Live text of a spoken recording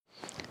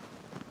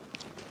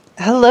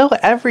Hello,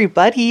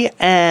 everybody,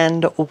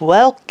 and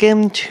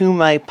welcome to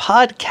my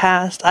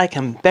podcast. I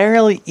can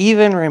barely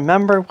even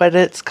remember what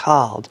it's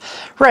called.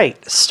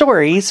 Right,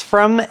 Stories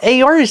from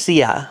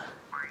Eorzea.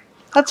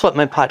 That's what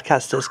my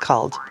podcast is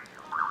called.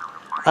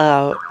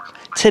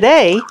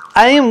 Today,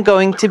 I am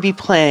going to be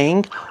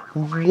playing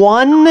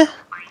one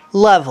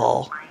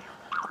level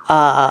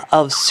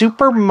of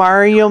Super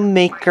Mario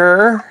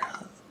Maker.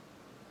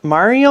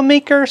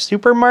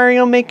 Super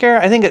Mario Maker?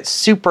 I think it's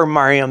Super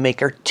Mario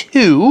Maker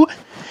 2.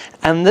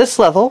 And this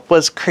level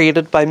was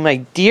created by my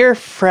dear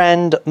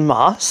friend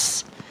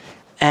Moss.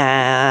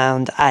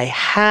 And I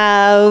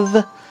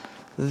have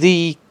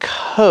the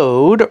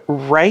code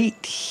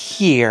right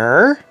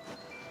here.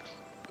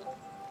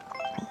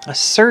 A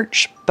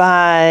search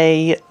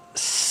by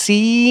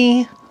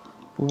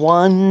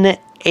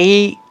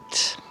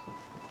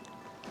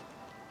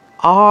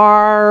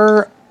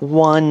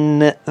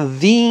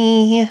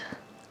C18R1V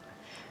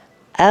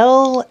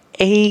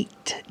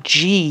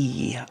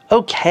L8G.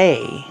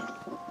 Okay.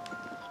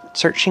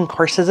 Searching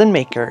courses and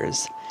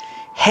makers.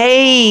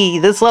 Hey,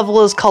 this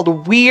level is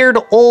called Weird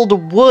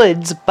Old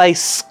Woods by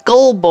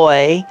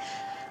Skullboy.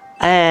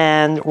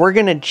 And we're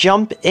going to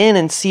jump in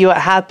and see what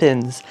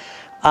happens.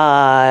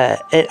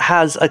 It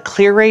has a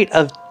clear rate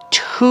of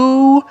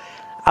 2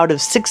 out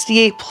of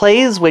 68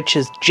 plays, which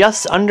is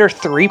just under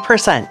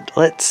 3%.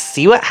 Let's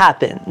see what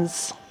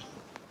happens.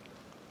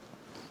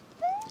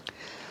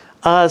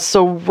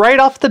 So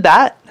right off the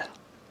bat,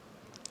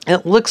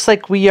 it looks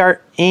like we are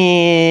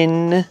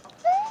in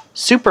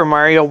Super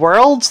Mario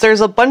Worlds.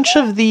 There's a bunch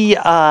of the,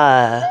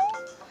 I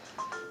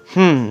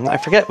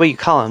forget what you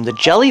call them. The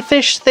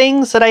jellyfish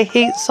things that I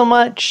hate so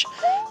much.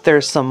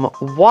 There's some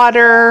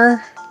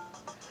water.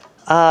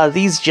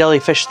 These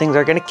jellyfish things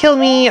are going to kill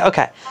me.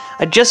 Okay,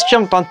 I just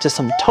jumped onto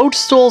some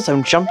toadstools.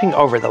 I'm jumping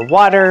over the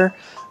water.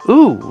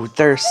 Ooh,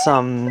 there's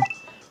some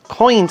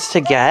coins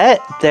to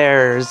get.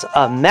 There's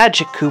a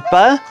Magic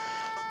Koopa.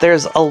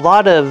 There's a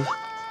lot of...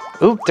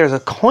 Ooh, there's a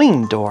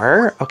coin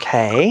door.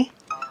 Okay.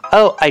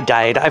 Oh, I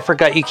died. I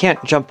forgot you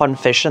can't jump on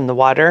fish in the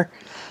water.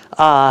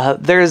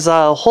 There's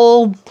a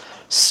whole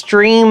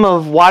stream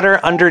of water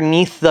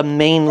underneath the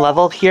main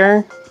level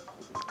here.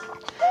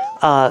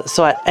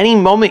 So at any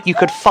moment you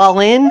could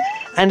fall in,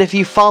 and if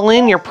you fall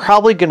in, you're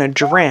probably gonna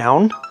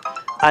drown.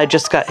 I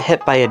just got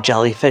hit by a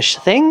jellyfish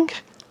thing.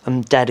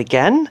 I'm dead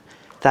again.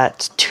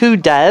 That's 2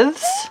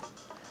 deaths.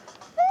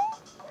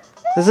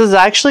 This is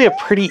actually a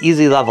pretty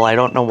easy level. I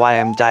don't know why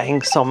I'm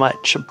dying so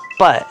much,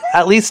 but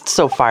at least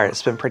so far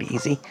it's been pretty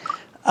easy.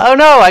 Oh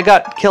no, I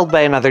got killed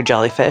by another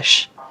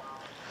jellyfish.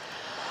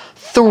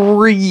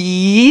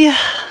 3.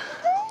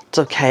 It's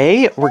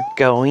okay, we're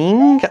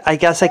going. I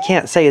guess I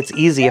can't say it's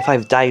easy if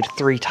I've died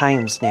 3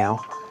 times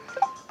now.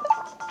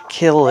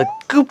 Kill a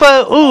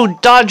Koopa. Ooh,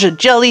 dodge a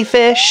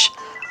jellyfish.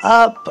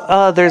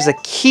 Up. There's a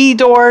key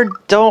door.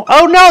 Don't.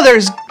 Oh no,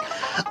 there's.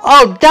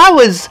 Oh, that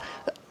was.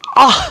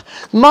 Oh,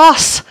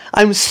 Moss,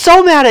 I'm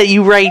so mad at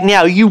you right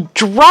now. You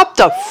dropped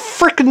a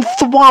frickin'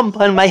 thwomp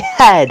on my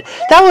head.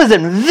 That was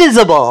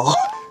invisible.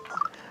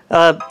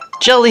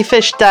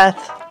 Jellyfish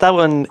death. That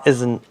one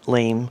isn't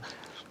lame.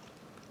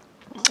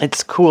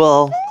 It's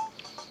cool.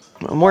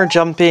 More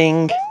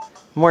jumping.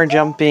 More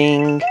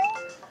jumping.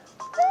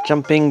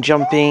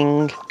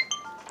 Jumping.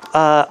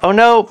 Oh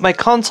no, my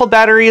console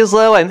battery is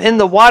low. I'm in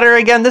the water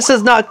again. This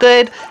is not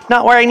good.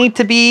 Not where I need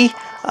to be.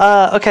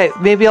 Okay,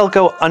 maybe I'll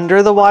go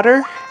under the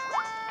water.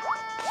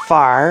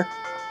 Far.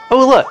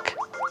 Oh, look.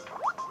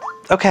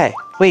 Okay,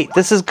 wait,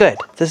 this is good.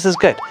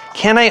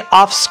 Can I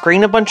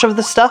off-screen a bunch of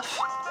the stuff?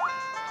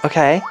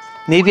 Okay,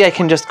 maybe I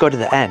can just go to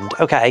the end.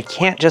 Okay, I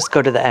can't just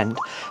go to the end.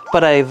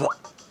 But I've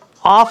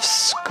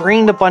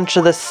off-screened a bunch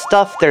of this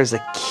stuff. There's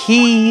a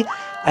key.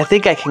 I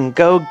think I can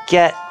go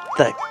get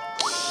the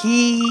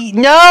key.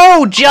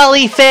 No,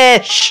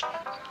 jellyfish!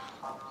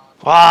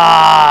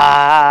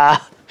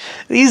 Ah,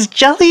 these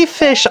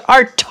jellyfish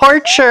are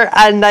torture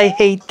and I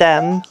hate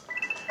them.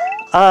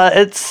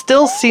 It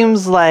still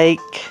seems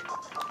like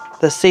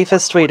the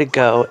safest way to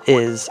go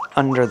is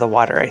under the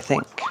water, I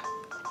think.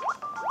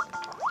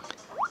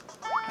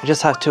 I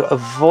just have to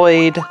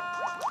avoid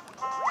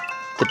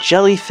the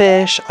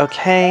jellyfish.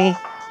 Okay.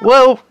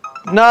 Whoa!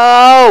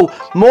 No!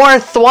 More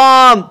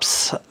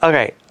thwomps!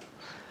 Okay.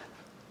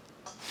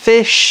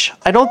 Fish.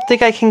 I don't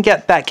think I can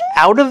get back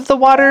out of the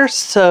water,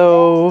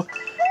 so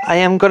I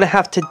am going to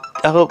have to...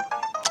 Oh,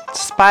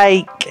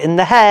 spike in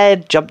the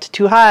head. Jumped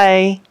too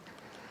high.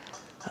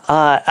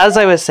 As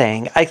I was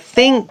saying, I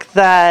think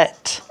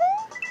that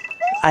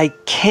I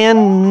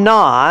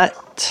cannot...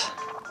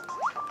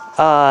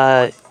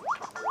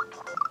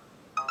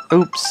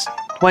 Oops.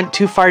 Went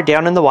too far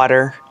down in the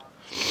water.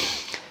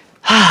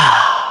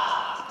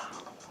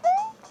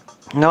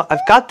 No,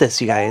 I've got this,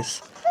 you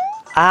guys.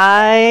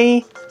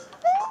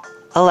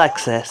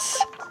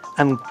 Alexis,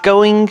 I'm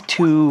going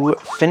to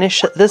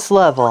finish this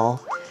level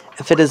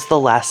if it is the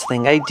last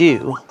thing I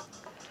do.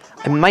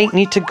 I might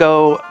need to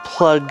go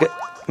plug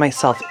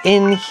myself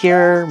in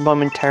here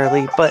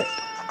momentarily, but...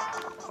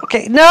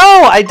 Okay, no!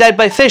 I died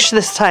by fish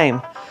this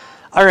time!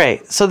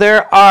 Alright, so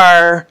there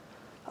are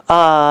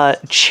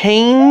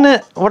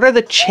What are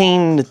the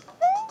chain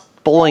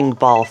bowling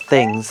ball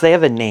things? They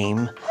have a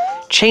name.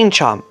 Chain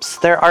chomps.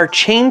 There are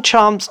chain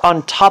chomps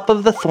on top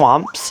of the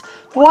thwomps.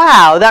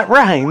 Wow, that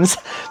rhymes.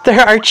 There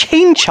are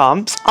chain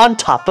chomps on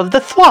top of the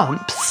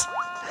thwomps.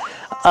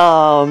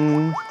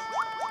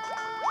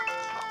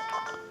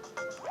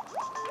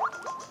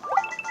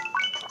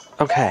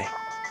 Okay.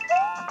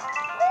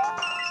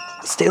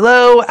 Stay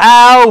low.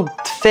 Ow,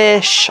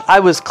 fish. I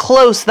was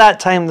close that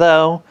time,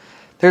 though.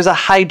 There's a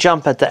high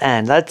jump at the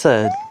end. That's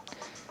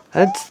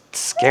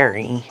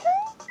scary.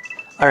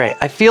 All right,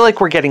 I feel like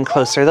we're getting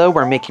closer, though.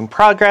 We're making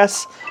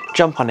progress.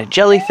 Jump on a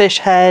jellyfish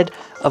head.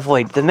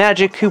 Avoid the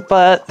magic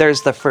Koopa.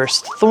 There's the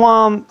first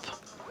thwomp.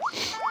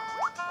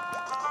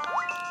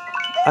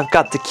 I've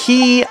got the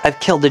key. I've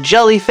killed a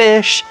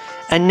jellyfish.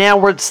 And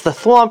now it's the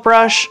thwomp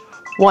rush.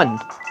 1,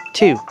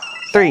 2,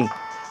 3.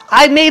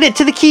 I made it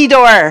to the key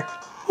door.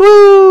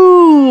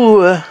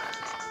 Woo!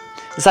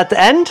 Is that the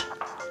end?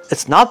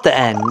 It's not the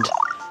end.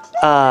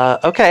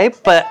 Okay,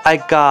 but I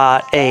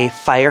got a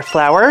fire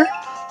flower.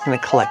 I'm gonna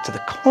collect the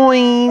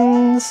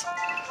coins.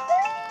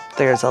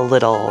 There's a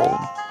little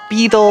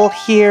beetle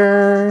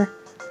here.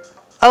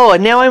 Oh,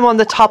 and now I'm on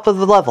the top of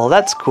the level.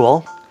 That's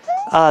cool.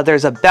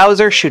 There's a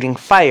Bowser shooting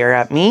fire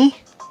at me.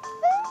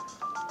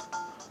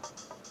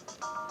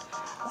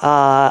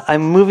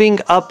 I'm moving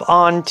up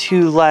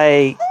onto,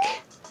 like,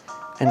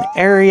 an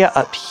area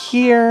up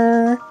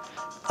here.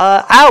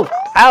 Ow!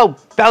 Ow!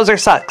 Bowser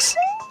sucks.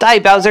 Die,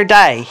 Bowser,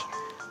 die.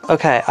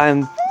 Okay,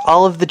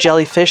 all of the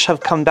jellyfish have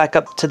come back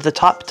up to the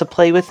top to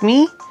play with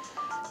me.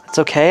 It's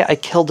okay, I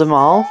killed them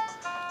all.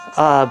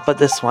 But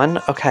this one,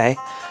 okay.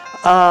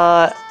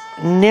 Now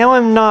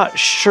I'm not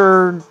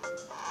sure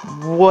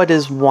what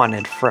is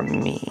wanted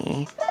from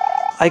me.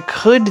 I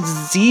could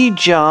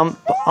Z-jump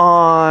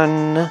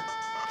on...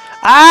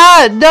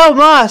 Ah! No,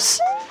 Moss!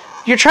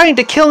 You're trying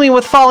to kill me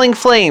with falling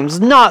flames.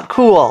 Not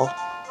cool.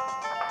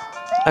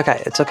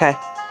 Okay, it's okay.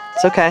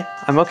 It's okay.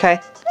 I'm okay.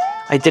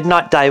 I did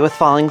not die with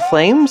falling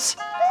flames.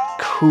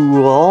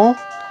 Cool.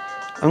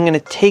 I'm gonna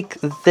take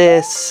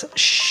this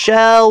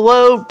shell.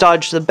 Whoa,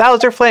 dodge the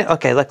Bowser flame.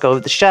 Okay, let go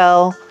of the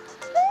shell.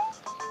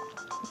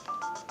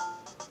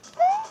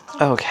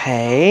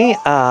 Okay,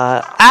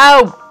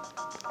 ow!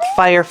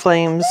 Fire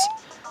flames.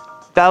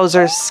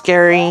 Bowser's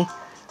scary.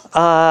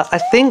 I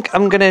think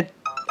I'm gonna...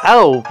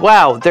 Oh,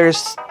 wow,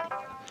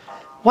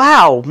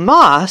 Wow,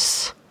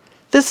 Moss!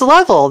 This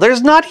level,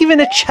 there's not even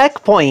a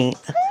checkpoint.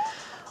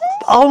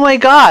 Oh my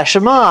gosh,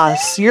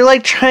 Moss, you're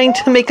like trying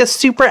to make a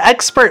super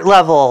expert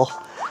level.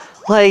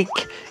 Like,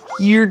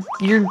 you're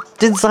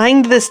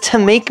designed this to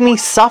make me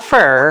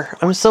suffer.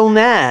 I'm so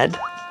mad.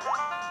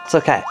 It's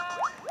okay.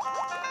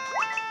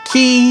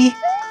 Key,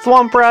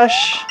 Thwomp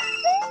Rush,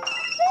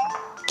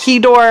 key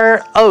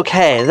door.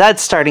 Okay,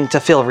 that's starting to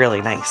feel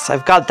really nice.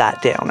 I've got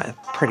that down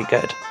pretty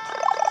good.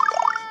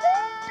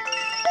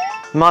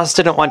 Moss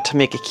didn't want to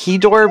make a key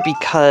door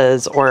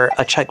or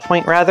a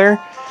checkpoint rather,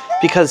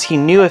 because he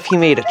knew if he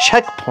made a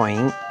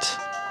checkpoint...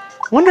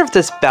 I wonder if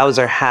this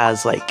Bowser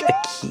has, like, a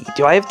key.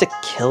 Do I have to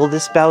kill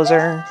this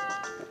Bowser?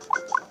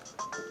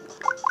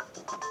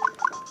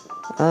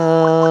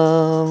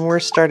 We're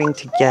starting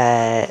to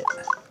get...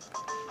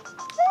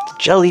 The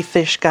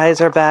jellyfish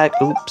guys are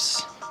back.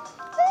 Oops.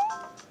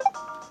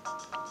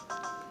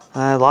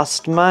 I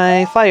lost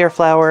my fire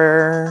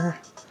flower.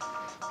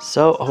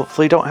 So,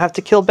 hopefully don't have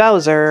to kill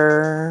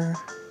Bowser.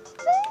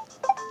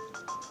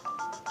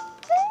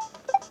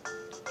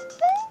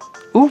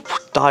 Oop,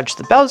 dodge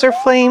the Bowser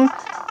flame.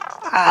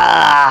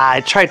 Ah,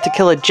 I tried to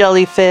kill a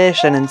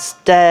jellyfish and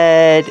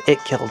instead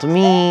it killed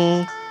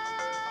me.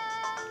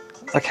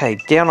 Okay,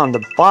 down on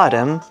the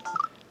bottom.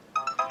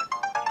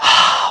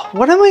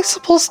 What am I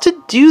supposed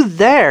to do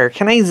there?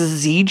 Can I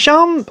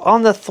Z-jump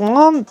on the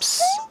thwomps?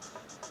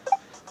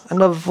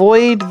 And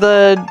avoid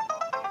the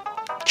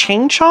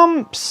chain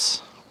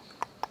chomps?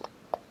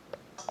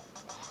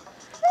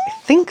 I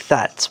think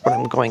that's what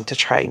I'm going to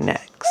try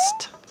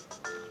next.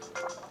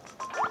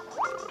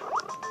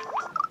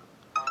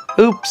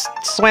 Oops,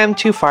 swam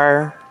too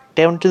far.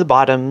 Down to the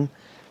bottom.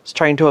 Was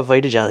trying to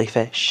avoid a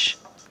jellyfish.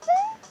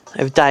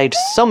 I've died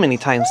so many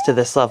times to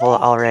this level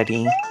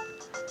already.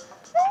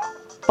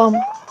 Bum,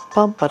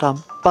 bum,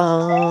 ba-dum,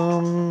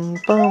 bum,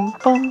 bum,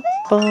 bum,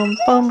 bum,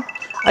 bum.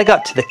 I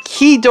got to the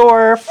key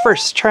door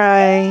first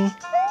try.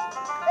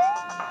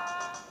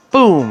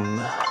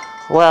 Boom.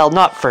 Well,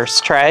 not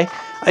first try.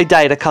 I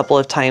died a couple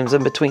of times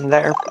in between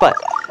there, but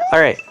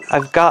alright,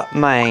 I've got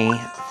my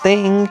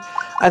thing.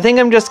 I think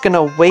I'm just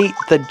gonna wait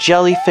the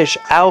jellyfish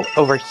out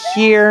over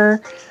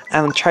here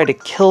and try to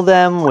kill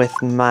them with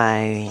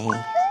my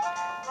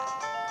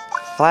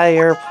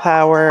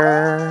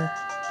firepower.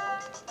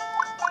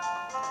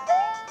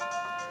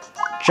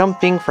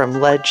 Jumping from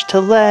ledge to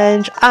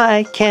ledge,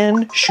 I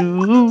can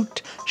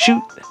shoot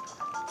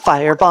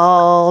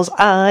fireballs.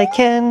 I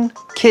can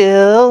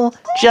kill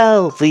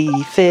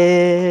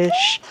jellyfish.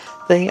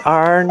 They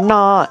are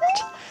not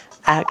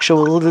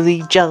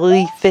actually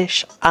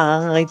jellyfish.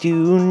 I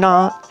do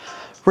not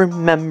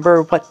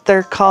remember what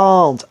they're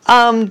called.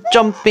 I'm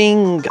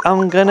jumping.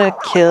 I'm gonna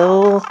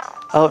kill...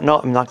 Oh, no,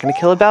 I'm not gonna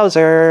kill a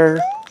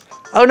Bowser.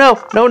 Oh,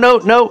 no, no, no,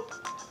 no.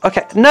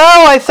 Okay, no,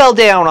 I fell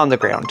down on the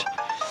ground.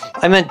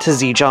 I meant to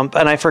Z-jump,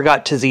 and I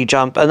forgot to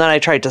Z-jump, and then I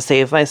tried to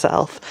save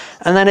myself,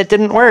 and then it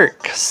didn't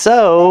work.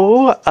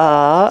 So,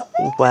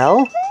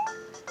 well,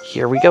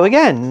 here we go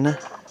again.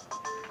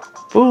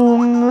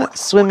 Boom,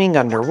 swimming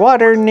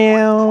underwater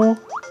now.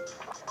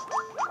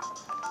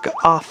 Go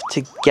off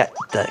to get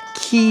the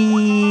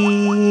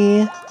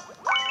key.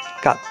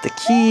 Got the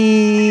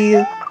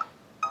key.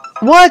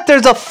 What?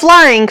 There's a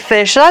flying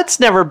fish? That's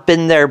never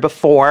been there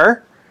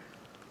before.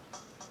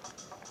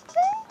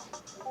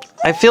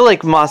 I feel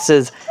like Moss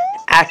is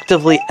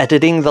actively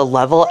editing the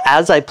level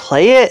as I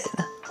play it.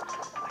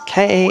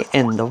 Okay,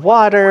 in the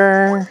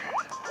water.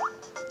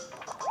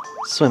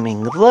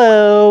 Swimming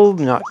low.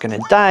 Not gonna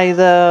die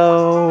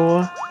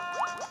though.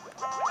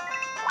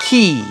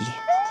 Key.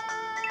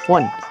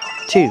 1,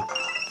 2,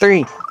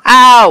 3.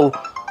 Ow!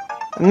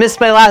 I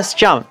missed my last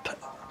jump.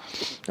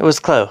 It was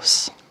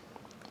close.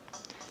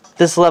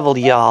 This level,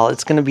 y'all,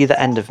 it's gonna be the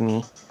end of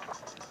me.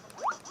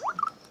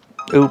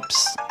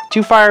 Oops.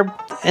 Too far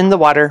in the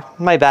water.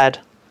 My bad.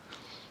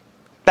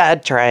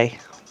 Bad try.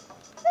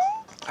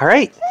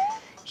 Alright.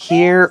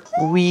 Here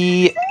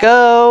we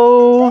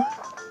go.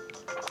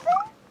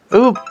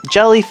 Oop,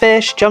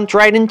 jellyfish jumped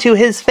right into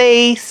his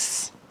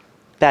face.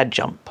 Bad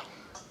jump.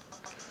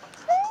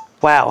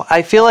 Wow,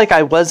 I feel like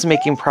I was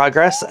making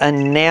progress,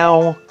 and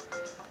now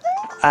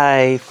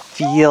I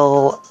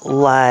feel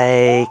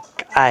like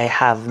I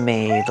have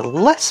made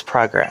less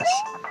progress.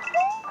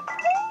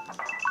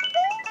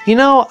 You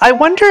know, I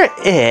wonder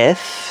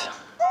if...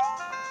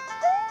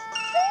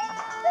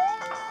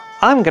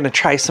 I'm gonna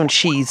try some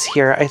cheese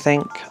here, I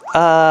think.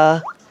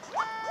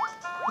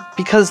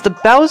 Because the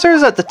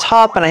Bowser's at the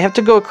top, and I have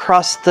to go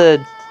across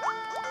the...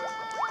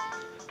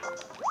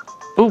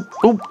 Ooh,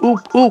 ooh, ooh,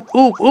 ooh,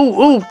 ooh,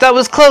 ooh, ooh, that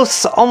was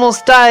close!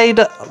 Almost died.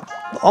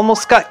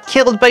 Almost got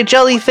killed by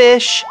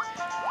jellyfish.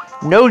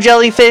 No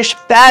jellyfish,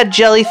 bad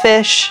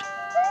jellyfish.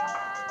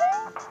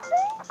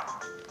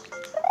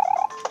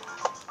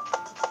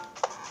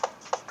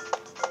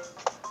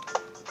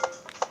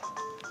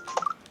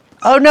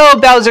 Oh no,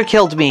 Bowser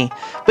killed me.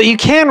 But you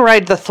can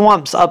ride the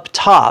thwomps up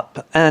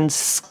top and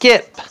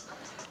skip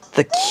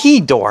the key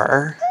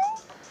door,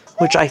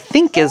 which I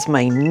think is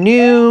my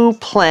new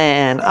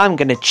plan. I'm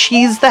gonna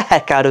cheese the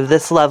heck out of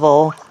this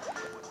level.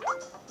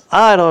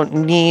 I don't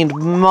need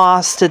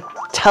Moss to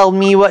tell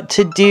me what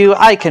to do.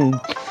 I can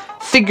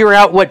figure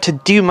out what to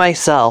do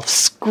myself.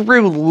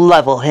 Screw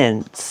level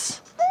hints.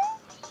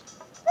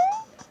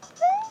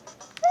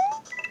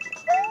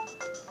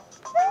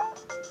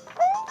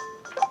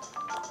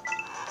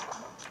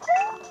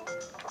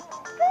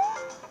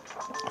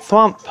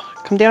 Thwomp,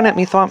 come down at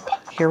me, Thwomp.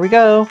 Here we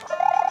go.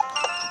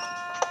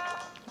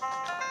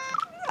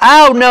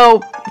 Ow,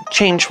 no!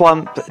 Chain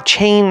chomp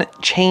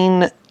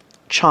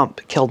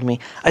killed me.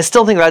 I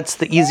still think that's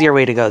the easier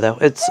way to go, though.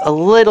 It's a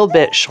little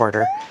bit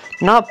shorter.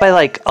 Not by,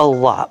 like, a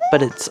lot,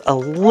 but it's a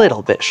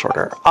little bit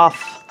shorter.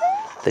 Off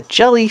the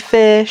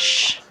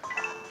jellyfish.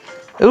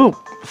 Ooh,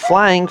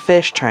 flying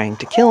fish trying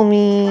to kill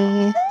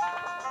me.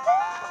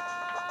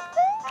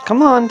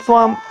 Come on,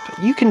 Thwomp.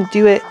 You can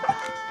do it.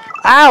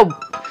 Ow!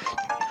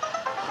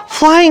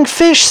 Flying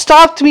fish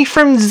stopped me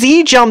from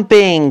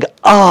Z-jumping.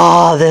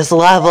 Oh, this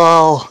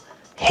level.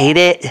 Hate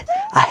it.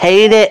 I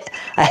hate it.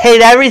 I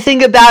hate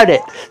everything about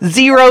it.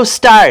 0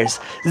 stars.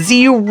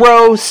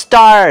 0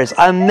 stars.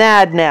 I'm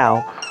mad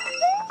now.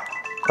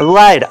 I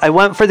lied. I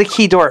went for the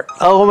key door.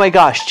 Oh my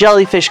gosh.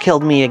 Jellyfish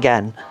killed me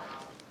again.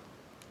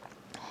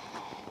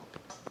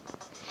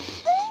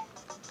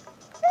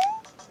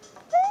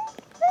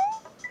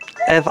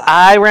 If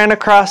I ran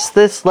across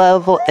this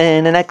level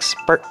in an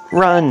expert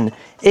run,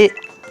 it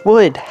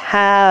would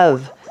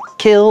have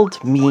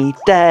killed me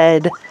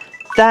dead.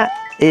 That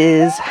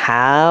is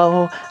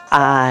how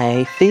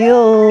I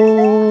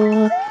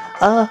feel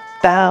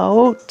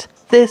about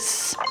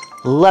this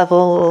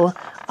level.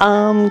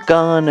 I'm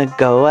gonna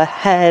go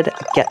ahead,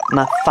 get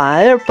my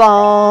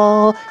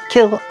fireball,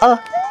 kill a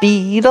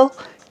beetle,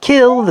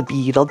 kill the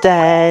beetle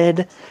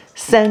dead.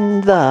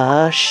 Send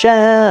the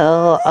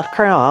shell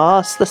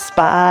across the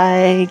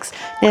spikes.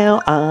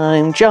 Now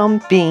I'm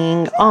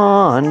jumping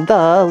on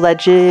the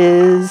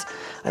ledges.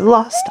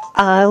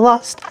 I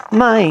lost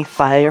my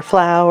fire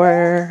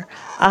flower.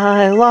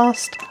 I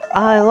lost.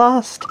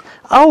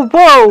 Oh,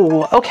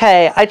 whoa!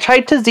 Okay, I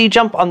tried to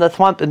Z-jump on the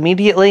thwomp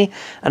immediately,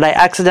 and I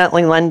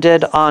accidentally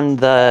landed on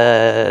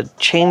the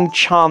chain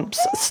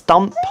chomp's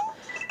stump,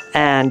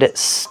 and it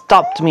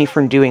stopped me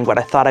from doing what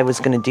I thought I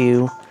was going to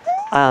do.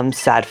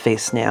 Sad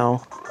face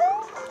now.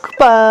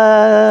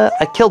 Koopa!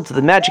 I killed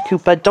the Magic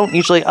Koopa. Don't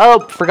usually...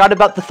 Oh, forgot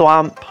about the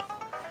thwomp.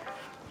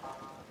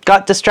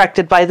 Got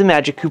distracted by the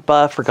Magic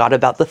Koopa. Forgot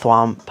about the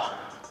thwomp.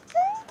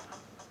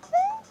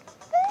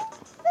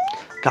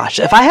 Gosh,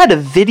 if I had a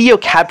video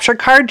capture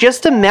card,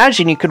 just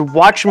imagine you could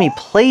watch me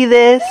play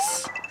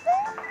this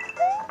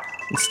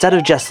instead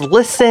of just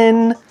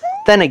listen.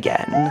 Then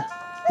again,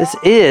 This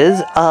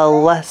is a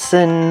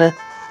lesson,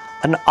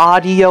 an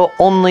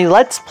audio-only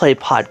Let's Play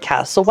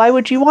podcast, so why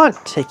would you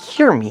want to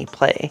hear me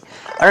play?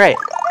 Alright,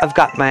 I've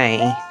got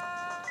my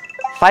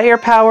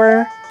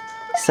firepower,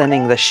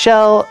 sending the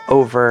shell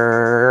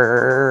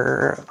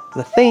over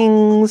the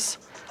things,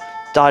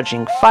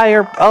 dodging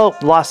fire. Oh,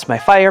 lost my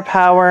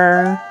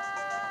firepower.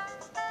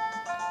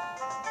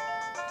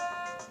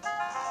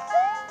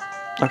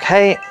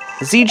 Okay,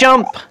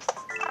 Z-jump.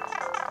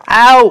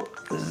 Ow!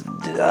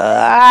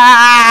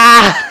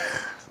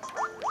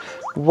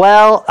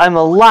 Well, I'm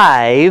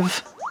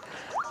alive.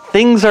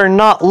 Things are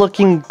not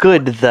looking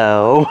good,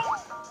 though.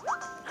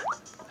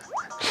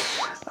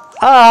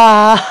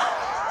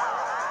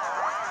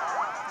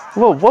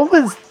 Whoa, what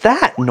was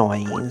that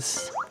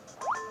noise?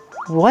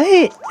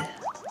 What?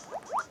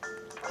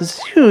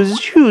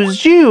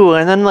 Zoo,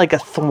 and then like a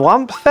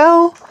thwomp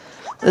fell?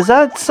 Is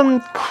that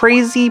some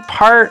crazy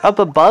part up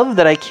above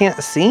that I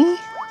can't see?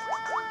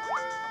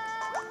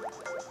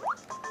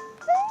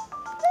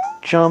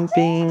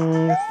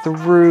 Jumping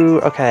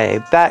through, okay,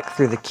 back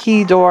through the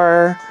key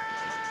door.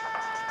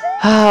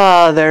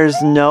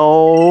 There's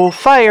no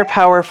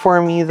firepower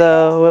for me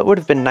though. It would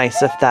have been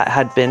nice if that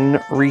had been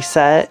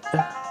reset.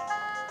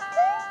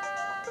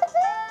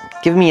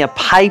 Give me a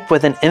pipe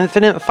with an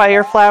infinite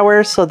fire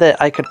flower so that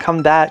I could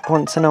come back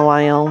once in a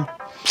while.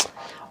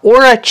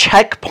 Or a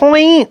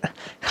checkpoint?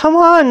 Come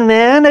on,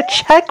 man, a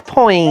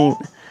checkpoint.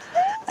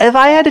 If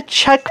I had a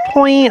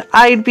checkpoint,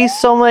 I'd be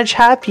so much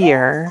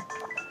happier.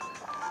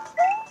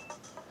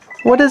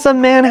 What does a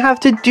man have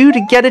to do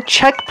to get a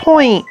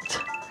checkpoint?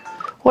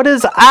 What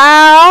does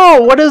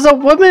a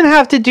woman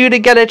have to do to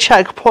get a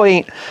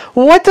checkpoint?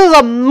 What does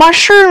a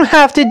mushroom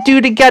have to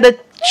do to get a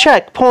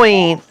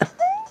checkpoint?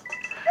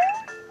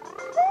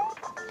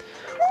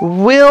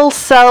 Will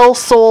sell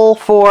soul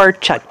for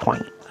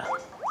checkpoint.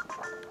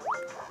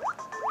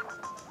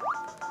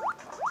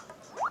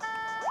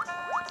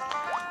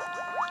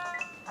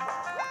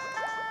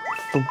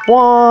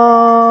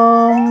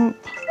 Thwomp.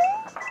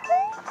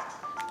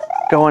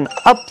 Going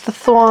up the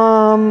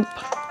thwomp.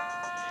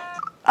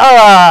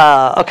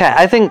 Okay,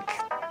 I think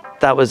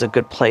that was a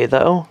good play,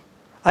 though.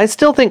 I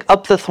still think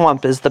up the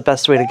thwomp is the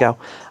best way to go.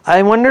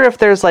 I wonder if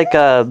there's like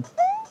a...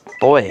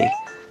 Boy,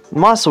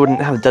 Moss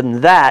wouldn't have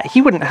done that.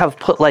 He wouldn't have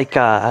put like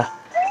a...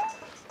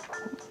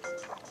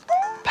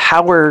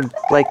 Power,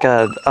 like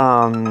a...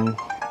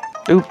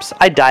 Oops,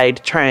 I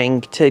died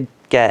trying to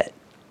get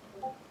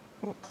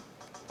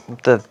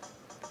the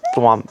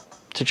thwomp,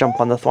 to jump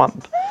on the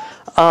thwomp.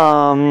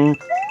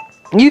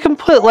 You can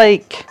put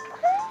like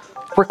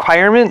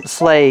requirements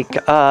like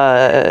you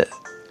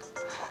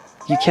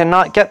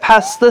cannot get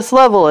past this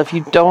level if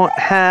you don't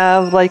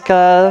have like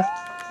a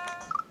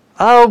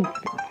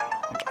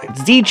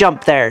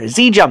Z-jump there.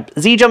 Z-jump,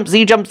 Z-jump,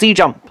 Z-jump,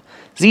 Z-jump.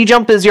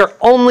 Z-jump is your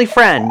only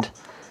friend.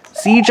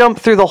 Z-jump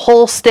through the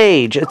whole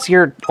stage. It's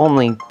your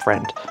only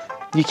friend.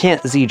 You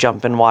can't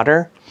Z-jump in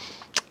water.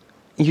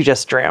 You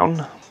just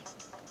drown.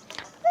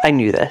 I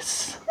knew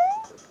this.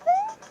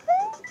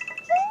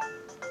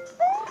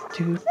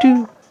 Do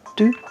do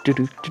do do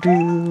do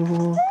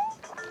do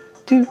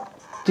do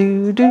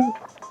do do do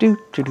do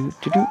do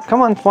do.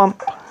 Come on, Thwomp.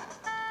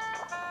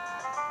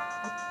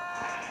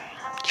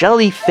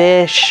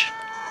 Jellyfish.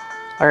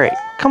 All right,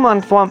 come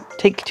on, Thwomp.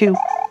 Take two.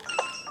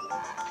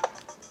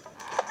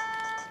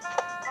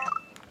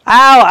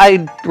 Ow!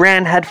 I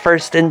ran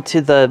headfirst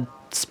into the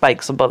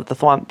spikes above the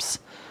Thwomps.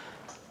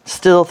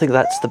 Still think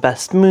that's the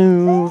best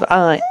move.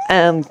 I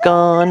am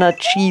gonna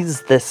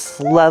cheese this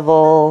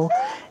level.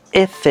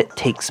 If it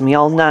takes me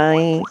all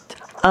night,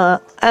 I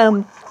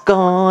am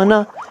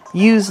gonna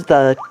use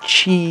the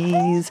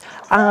cheese.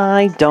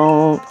 I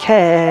don't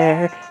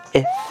care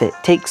if it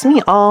takes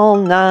me all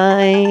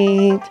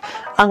night.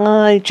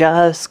 I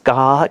just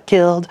got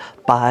killed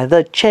by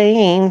the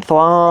chain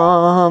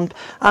thwomp.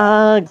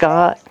 I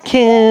got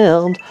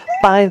killed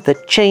by the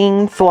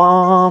chain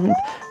thwomp.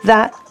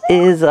 That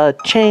is a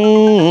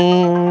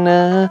chain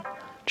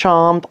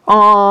chomp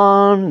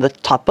on the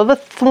top of a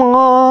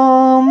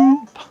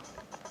thwomp.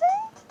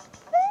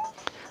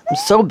 I'm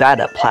so bad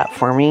at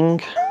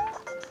platforming.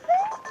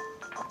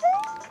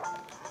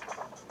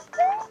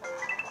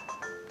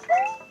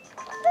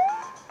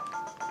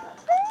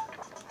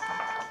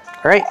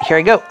 Alright, here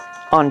I go.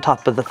 On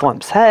top of the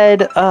thwomp's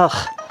head.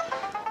 Ugh.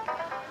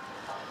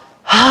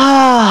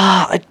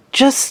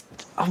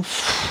 I'm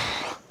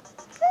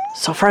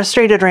so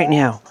frustrated right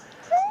now.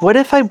 What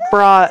if I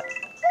brought...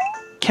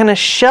 Can a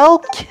shell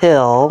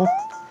kill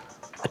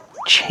a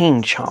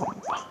chain chomp?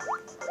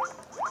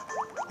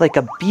 Like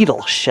a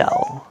beetle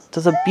shell.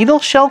 Does a beetle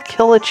shell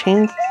kill a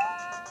chain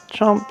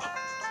chomp?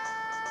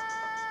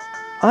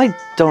 I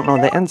don't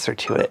know the answer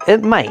to it.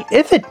 It might.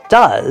 If it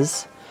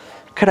does,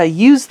 could I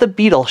use the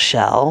beetle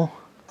shell?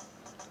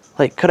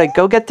 Like, could I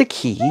go get the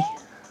key?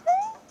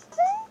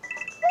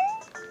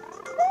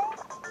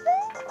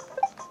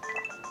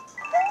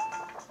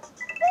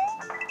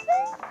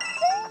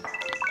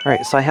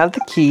 Alright, so I have the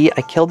key.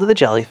 I killed the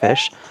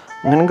jellyfish.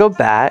 I'm gonna go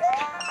back.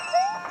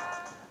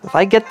 If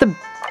I get the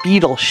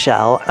beetle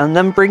shell and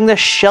then bring the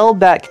shell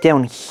back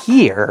down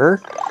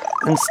here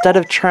instead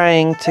of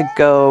trying to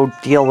go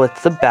deal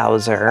with the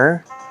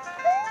Bowser.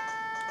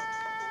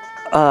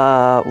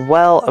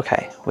 Well,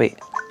 okay, wait.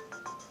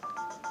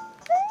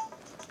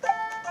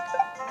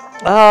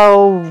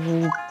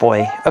 Oh,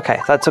 boy. Okay,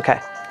 that's okay.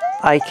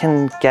 I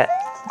can get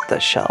the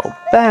shell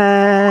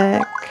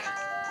back.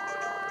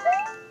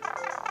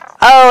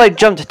 Oh, I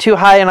jumped too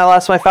high and I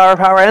lost my flower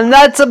power, and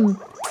that's a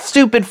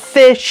stupid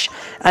fish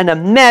and a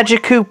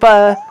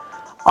Magikoopa.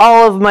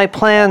 All of my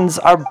plans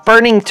are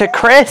burning to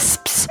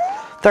crisps.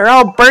 They're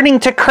all burning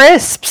to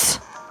crisps.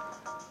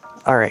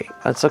 Alright,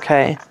 that's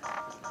okay.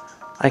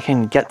 I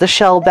can get the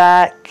shell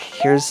back.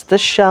 Here's the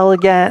shell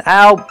again.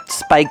 Ow,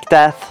 spike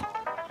death.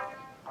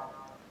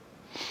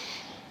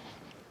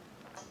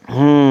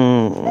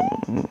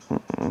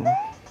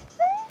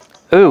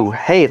 Ooh,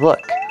 hey, look.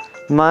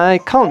 My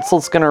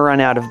console's gonna run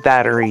out of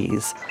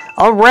batteries.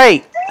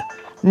 Alright,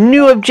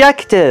 new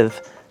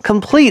objective.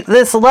 Complete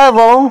this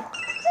level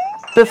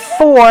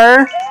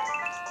before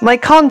my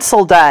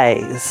console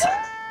dies.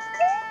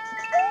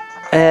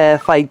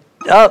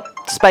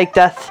 Spike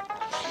death.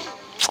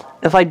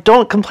 If I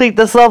don't complete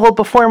this level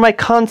before my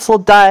console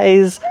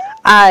dies,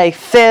 I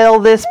fail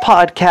this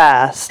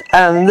podcast.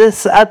 And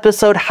this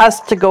episode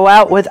has to go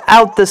out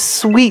without the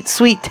sweet,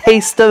 sweet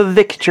taste of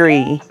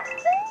victory.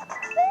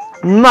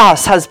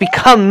 Moss has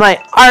become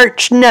my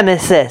arch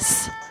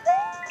nemesis.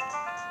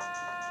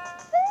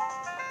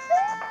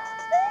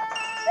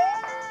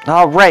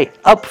 Alright,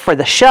 up for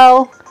the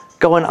shell.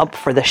 Going up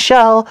for the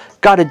shell.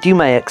 Gotta do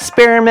my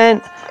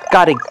experiment.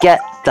 Gotta get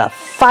the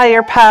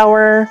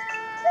firepower.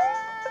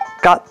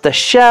 Got the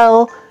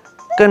shell.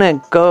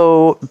 Gonna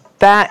go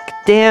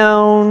back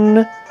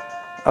down.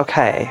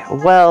 Okay,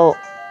 well,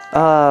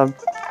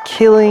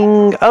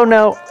 killing... Oh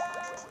no.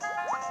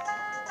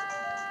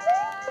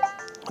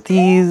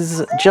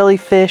 These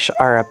jellyfish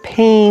are a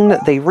pain.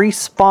 They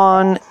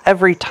respawn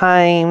every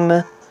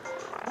time.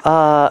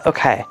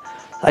 Okay.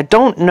 I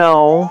don't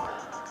know.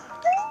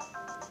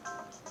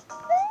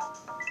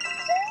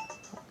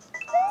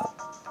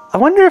 I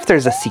wonder if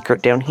there's a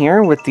secret down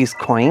here with these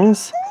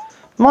coins.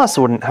 Moss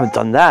wouldn't have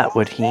done that,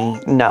 would he?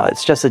 No,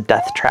 it's just a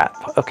death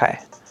trap. Okay.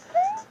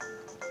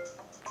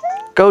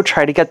 Go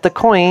try to get the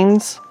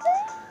coins.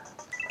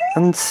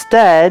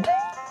 Instead...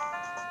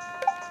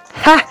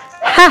 Ha!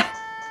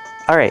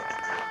 Ha! Alright.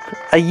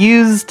 I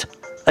used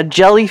a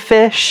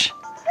jellyfish.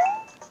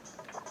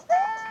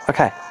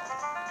 Okay.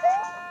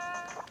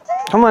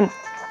 Come on.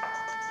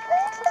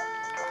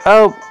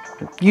 Oh,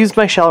 used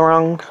my shell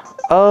wrong.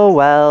 Oh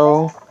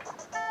well.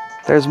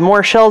 There's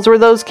more shells where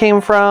those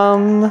came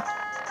from.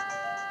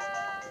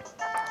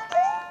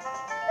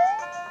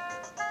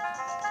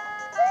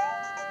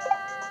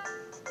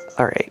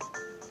 Alright.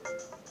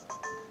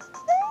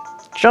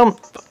 Jump!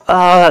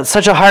 Oh, that's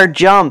such a hard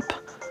jump.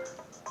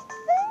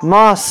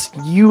 Moss,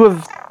 you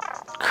have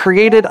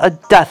created a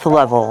death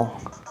level.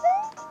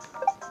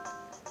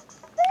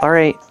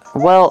 Alright,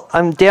 well,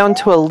 I'm down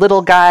to a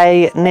little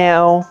guy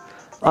now.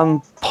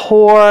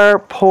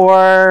 Poor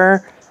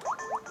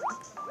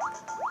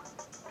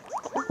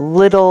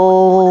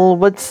little...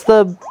 What's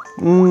the...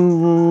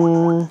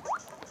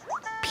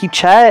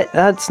 Peachette?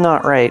 That's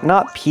not right.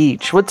 Not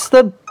Peach. What's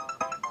the...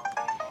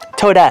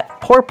 Toadette.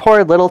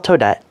 Poor little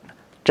Toadette.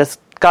 Just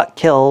got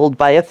killed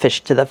by a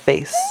fish to the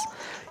face.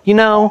 You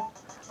know,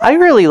 I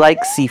really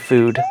like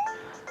seafood.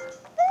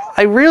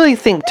 I really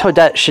think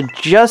Toadette should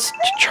just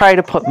try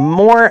to put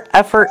more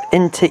effort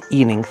into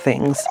eating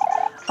things.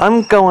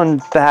 I'm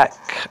going back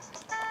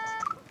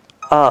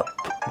up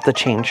the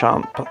chain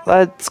chomp.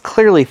 That's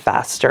clearly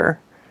faster.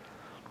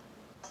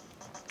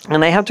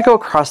 And I have to go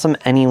across them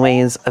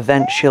anyways,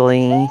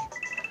 eventually.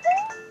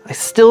 I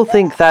still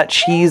think that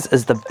cheese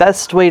is the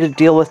best way to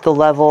deal with the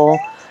level.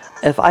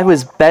 If I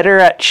was better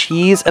at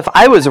cheese, if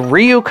I was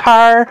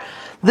Ryukar,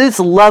 this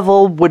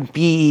level would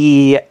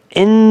be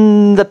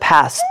in the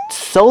past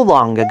so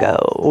long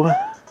ago.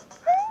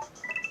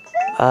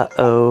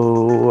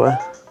 Uh-oh.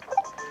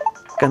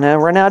 Gonna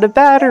run out of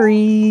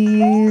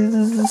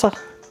batteries.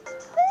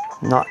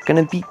 Not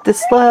gonna beat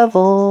this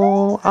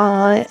level.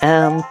 I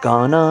am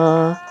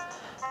gonna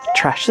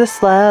trash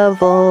this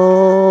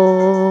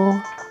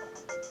level.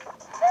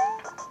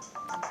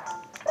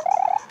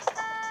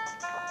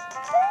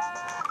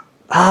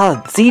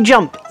 Ah,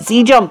 Z-jump,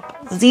 Z-jump,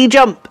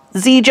 Z-jump,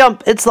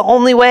 Z-jump. It's the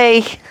only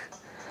way.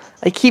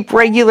 I keep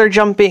regular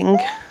jumping.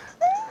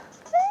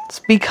 It's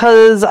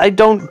because I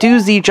don't do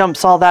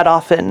Z-jumps all that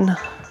often.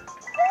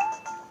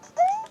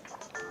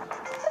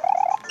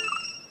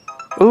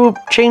 Oop,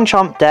 chain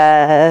chomp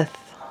death.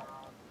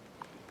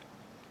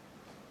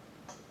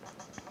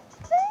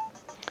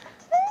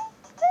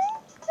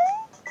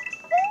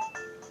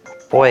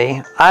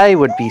 Boy, I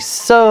would be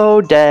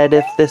so dead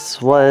if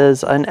this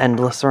was an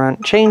endless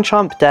run. Chain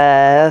chomp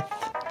death.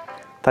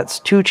 That's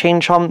 2 chain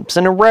chomps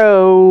in a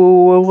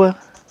row.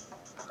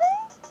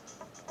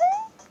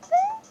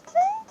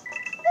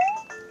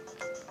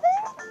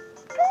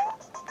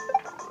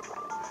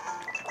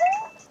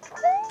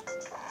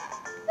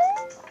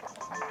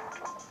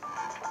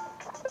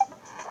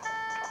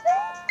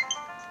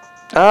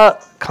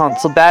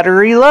 Console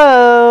battery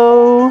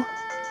low.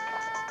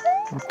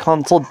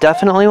 Console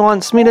definitely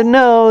wants me to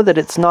know that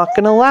it's not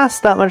gonna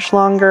last that much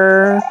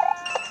longer.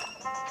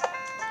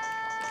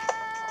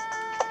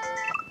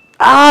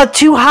 Ah,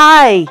 too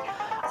high!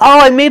 Oh,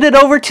 I made it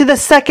over to the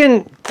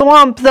second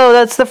thwomp, though.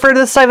 That's the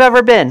furthest I've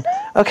ever been.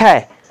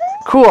 Okay,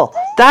 cool.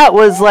 That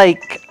was,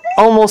 like,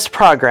 almost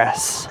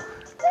progress.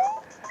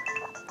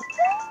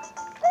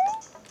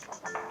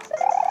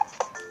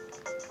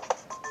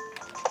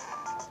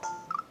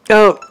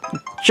 Oh,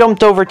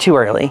 jumped over too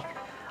early.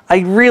 I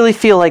really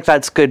feel like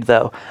that's good,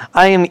 though.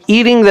 I am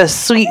eating the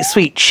sweet,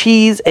 sweet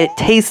cheese. It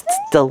tastes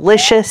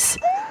delicious.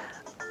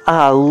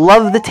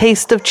 Love the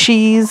taste of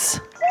cheese.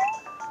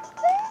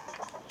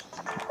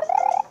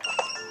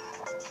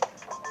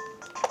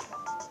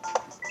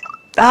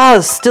 Ah,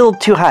 still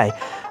too high.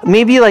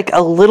 Maybe like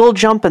a little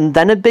jump and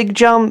then a big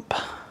jump?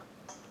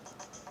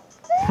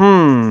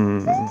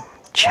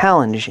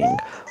 Challenging.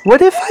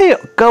 What if I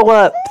go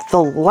up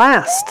the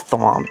last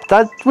thwomp?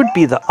 That would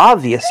be the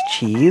obvious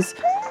cheese.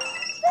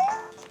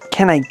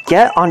 Can I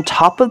get on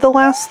top of the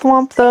last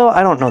thwomp, though?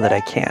 I don't know that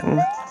I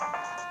can.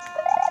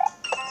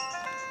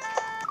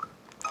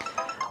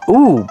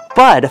 Ooh,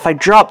 but if I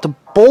dropped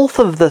both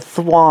of the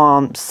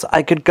thwomps,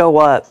 I could go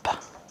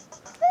up.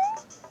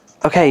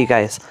 Okay, you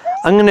guys.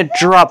 I'm going to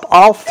drop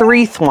all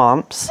 3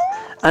 thwomps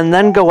and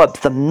then go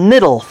up the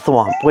middle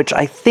thwomp, which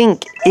I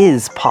think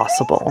is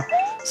possible.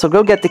 So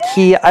go get the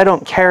key. I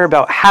don't care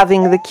about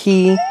having the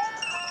key.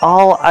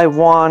 All I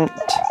want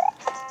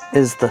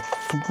is the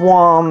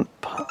thwomp.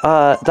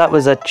 That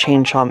was a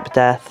chain chomp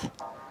death.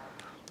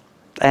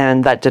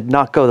 And that did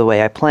not go the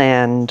way I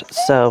planned,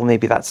 so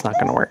maybe that's not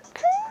going to work.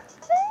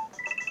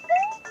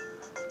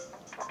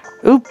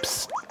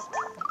 Oops.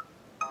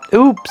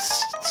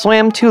 Oops.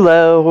 Swam too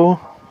low.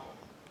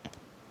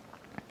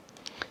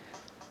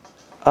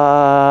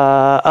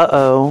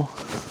 Uh-oh.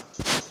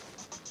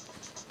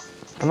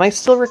 Am I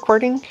still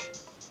recording?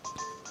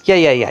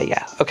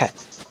 Yeah. Okay,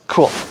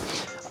 cool.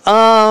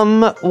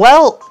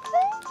 Well...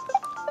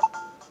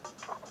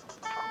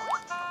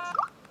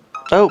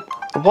 Oh,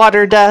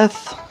 water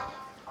death.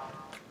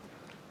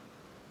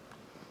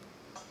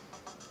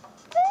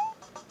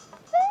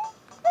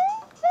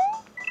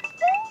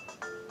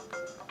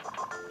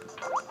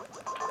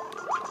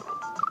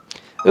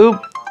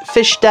 Oop,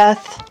 fish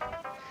death.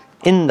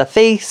 In the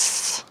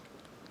face.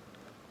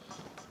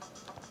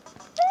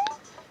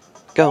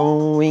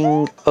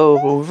 Going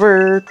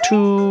over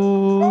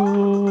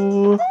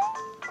to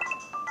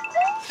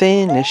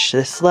finish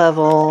this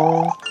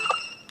level.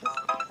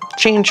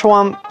 Chain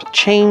chomp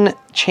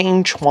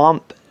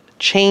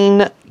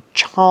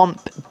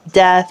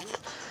death.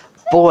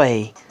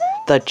 Boy,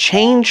 the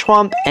chain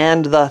chomp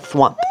and the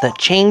thwomp. The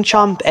chain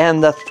chomp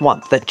and the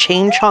thwomp. The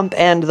chain chomp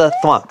and the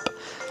thwomp.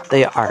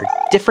 They are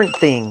different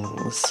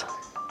things.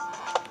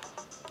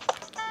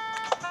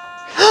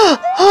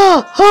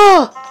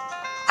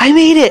 I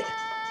made it!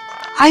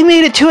 I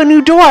made it to a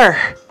new door!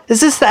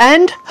 Is this the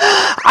end?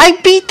 I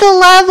beat the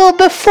level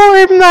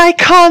before my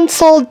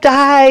console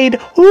died!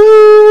 Woo!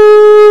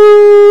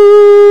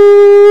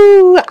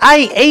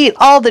 I ate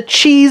all the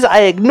cheese,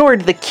 I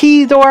ignored the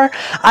key door,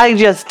 I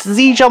just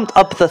Z-jumped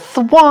up the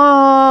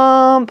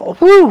thwomp!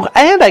 Woo!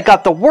 And I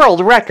got the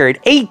world record,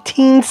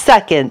 18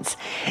 seconds!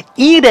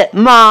 Eat it,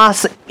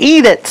 Moss!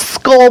 Eat it,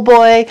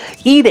 Skullboy!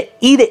 Eat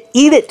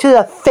it to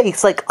the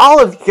face like all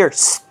of your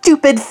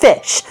stupid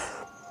fish!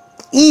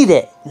 Eat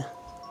it!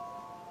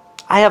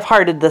 I have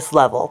hearted this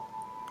level.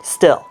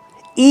 Still.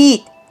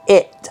 Eat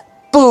it!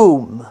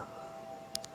 Boom!